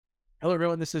Hello,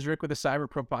 everyone. This is Rick with the Cyber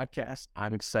Pro Podcast.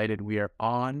 I'm excited. We are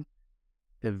on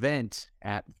the event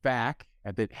at VAC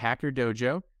at the Hacker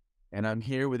Dojo, and I'm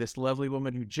here with this lovely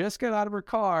woman who just got out of her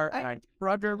car, and I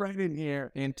brought her right in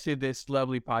here into this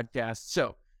lovely podcast.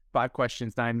 So, 5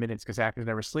 questions, 9 minutes, because hackers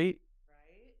never sleep.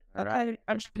 All right.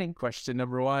 I'm kidding. Question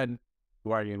number 1: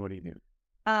 Who are you and what do you do?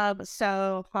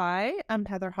 Hi, I'm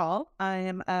Heather Hall. I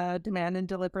am a demand and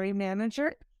delivery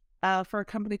manager for a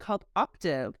company called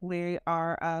Optiv. We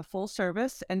are a full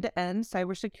service end-to-end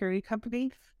cybersecurity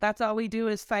company. That's all we do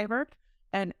is cyber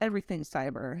and everything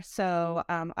cyber. So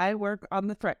I work on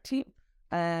the threat team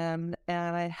and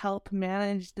I help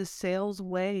manage the sales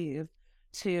wave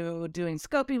to doing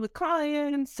scoping with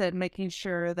clients and making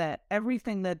sure that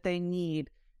everything that they need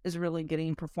is really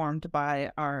getting performed by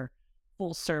our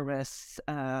full service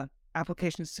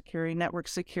application security, network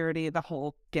security, the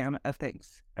whole gamut of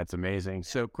things. That's amazing.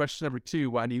 So, question number 2: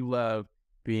 Why do you love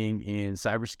being in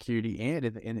cybersecurity and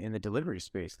in the delivery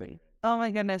space thing? Oh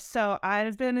my goodness. So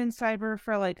I've been in cyber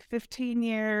for like 15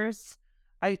 years,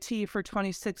 IT for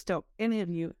 26. Don't any of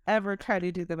you ever try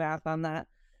to do the math on that.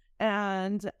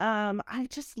 And I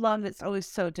just love it. It's always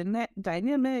so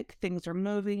dynamic. Things are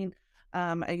moving.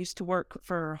 I used to work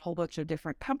for a whole bunch of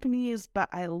different companies, but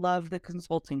I love the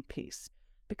consulting piece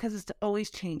because it's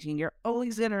always changing. You're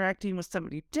always interacting with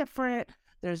somebody different.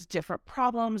 There's different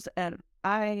problems. And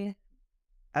I,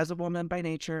 as a woman by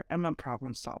nature, am a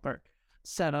problem solver.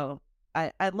 So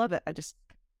I love it. I just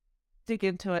dig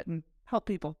into it and help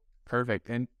people. Perfect.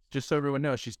 And just so everyone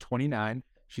knows, she's 29.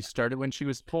 She started when she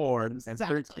was 4, and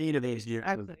 13 of these years.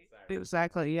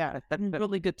 Exactly. Yeah. That's a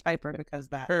really good typer because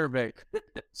that. Perfect.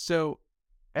 So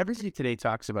everybody today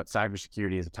talks about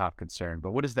cybersecurity as a top concern,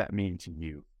 but what does that mean to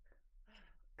you?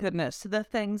 Goodness, the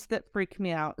things that freak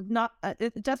me out. Not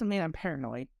it doesn't mean I'm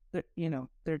paranoid.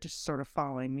 They're just sort of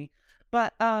following me.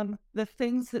 But the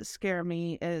things that scare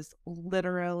me is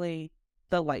literally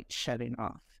the light shutting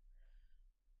off.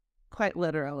 Quite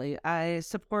literally. I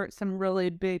support some really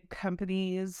big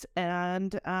companies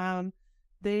and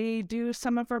they do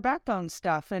some of our backbone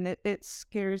stuff, and it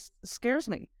scares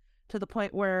me to the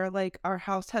point where like our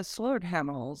house has solar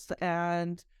panels,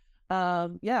 and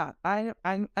I'm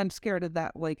scared of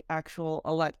that, like actual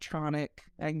electronic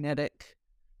magnetic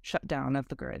shutdown of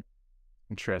the grid.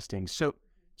 Interesting. So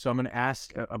I'm going to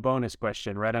ask a bonus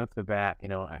question right off the bat.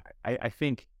 I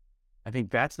think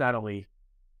that's not only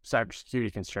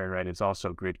cybersecurity concern, right? It's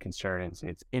also grid concern.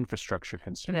 It's infrastructure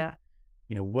concern. Yeah.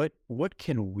 What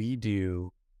can we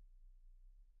do,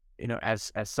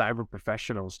 as cyber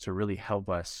professionals to really help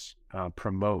us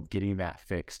promote getting that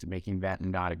fixed, making that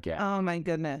not a gap? Oh my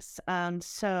goodness.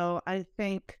 So I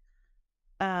think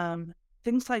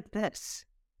things like this,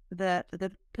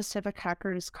 the Pacific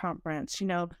Hackers Conference,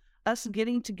 us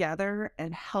getting together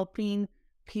and helping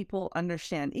people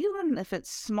understand, even if it's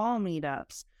small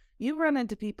meetups. You run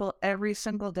into people every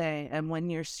single day, and when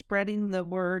you're spreading the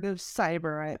word of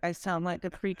cyber, I sound like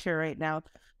a preacher right now,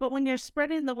 but when you're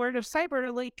spreading the word of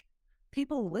cyber, like,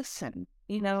 people listen,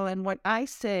 and when I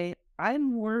say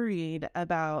I'm worried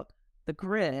about the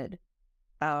grid,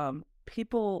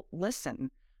 people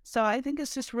listen. So I think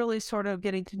it's just really sort of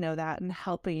getting to know that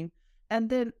and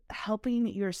then helping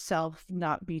yourself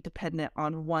not be dependent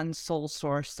on one sole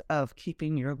source of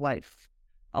keeping your life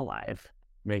alive.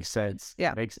 Makes sense.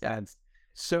 Yeah. Makes sense.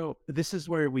 So this is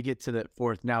where we get to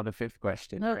the fifth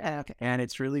question. Okay. And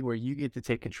it's really where you get to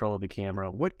take control of the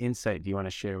camera. What insight do you want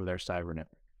to share with our cyber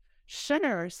network?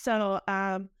 Sure. So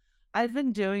I've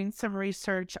been doing some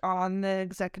research on the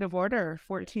executive order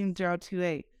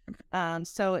 14028.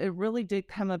 So it really did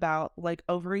come about like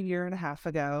over a year and a half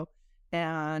ago.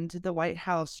 And the White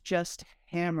House just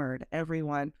hammered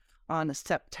everyone on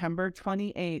September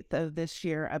 28th of this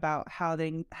year about how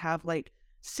they have like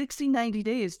 90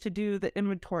 days to do the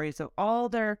inventories of all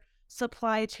their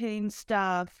supply chain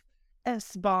stuff,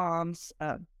 SBOMs,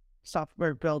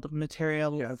 software build of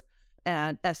materials,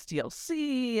 and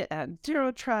SDLC and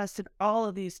Zero Trust and all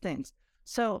of these things.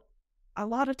 So a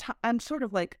lot of time, I'm sort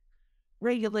of like,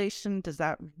 regulation, does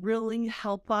that really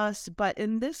help us? But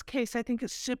in this case, I think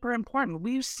it's super important.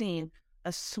 We've seen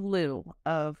a slew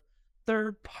of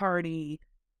third-party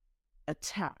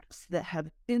attacks that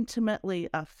have intimately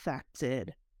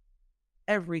affected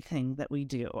everything that we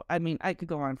do. I mean, I could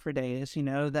go on for days,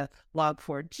 the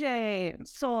Log4j and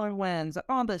SolarWinds,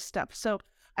 all this stuff. So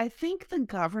I think the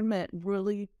government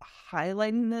really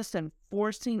highlighting this and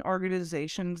forcing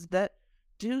organizations that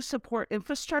do support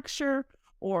infrastructure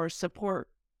or support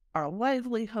our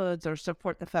livelihoods or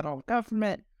support the federal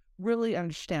government really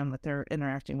understand what they're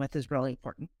interacting with is really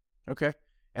important. Okay.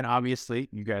 And obviously,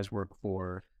 you guys work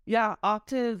for... Yeah,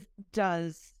 Optiv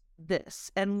does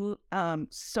this. And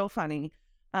so funny.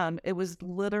 It was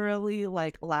literally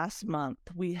like last month,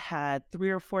 we had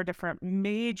 3 or 4 different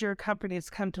major companies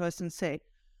come to us and say,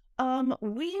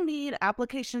 we need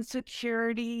application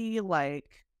security, like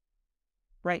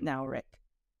right now, Rick,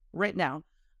 right now.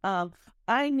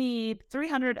 I need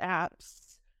 300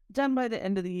 apps done by the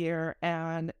end of the year.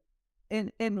 And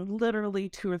in literally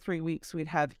 2 or 3 weeks, we'd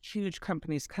have huge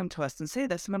companies come to us and say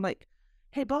this. And I'm like,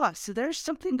 hey, boss, there's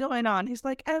something going on. He's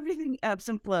like, everything ebbs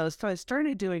and flows. So I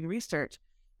started doing research.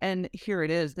 And here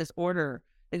it is, this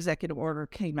executive order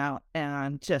came out,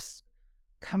 and just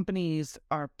companies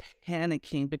are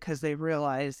panicking because they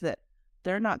realize that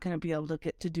they're not going to be able to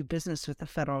get to do business with the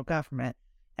federal government.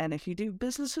 And if you do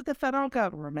business with the federal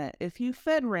government, if you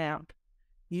FedRAMP,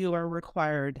 you are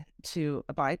required to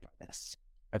abide by this.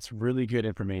 That's really good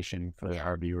information for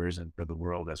our viewers and for the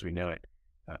world as we know it.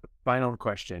 Final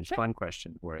question, fun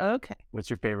question for it. Okay. What's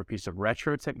your favorite piece of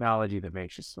retro technology that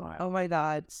makes you smile? Oh my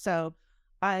God. So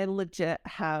I legit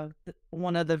have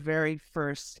one of the very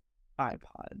first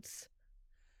iPods.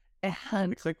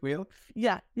 And click wheel?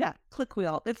 Yeah, click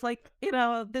wheel. It's like,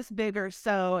 this big or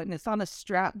so, and it's on a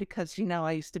strap because,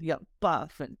 I used to be a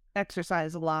buff and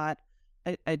exercise a lot.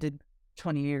 I did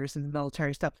 20 years in the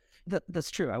military stuff.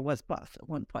 That's true. I was buff at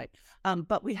one point.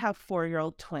 But we have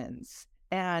 4-year-old twins,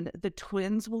 and the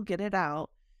twins will get it out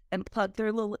and plug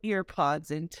their little ear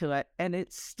pods into it, and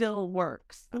it still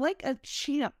works like a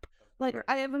champ. Like,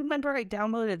 I remember I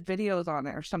downloaded videos on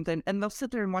it or something, and they'll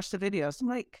sit there and watch the videos. I'm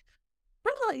like,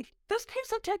 really? This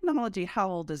piece of technology, how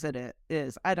old is it?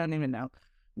 I don't even know.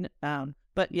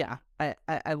 But yeah,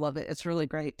 I love it. It's really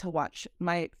great to watch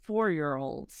my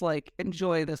 4-year-olds like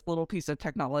enjoy this little piece of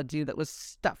technology that was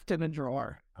stuffed in a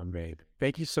drawer. Amazing.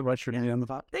 Thank you so much for being on the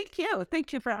podcast. Thank you.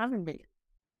 Thank you for having me.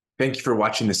 Thank you for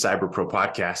watching the Cyber Pro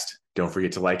podcast. Don't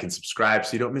forget to like and subscribe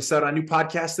so you don't miss out on new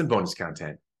podcasts and bonus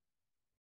content.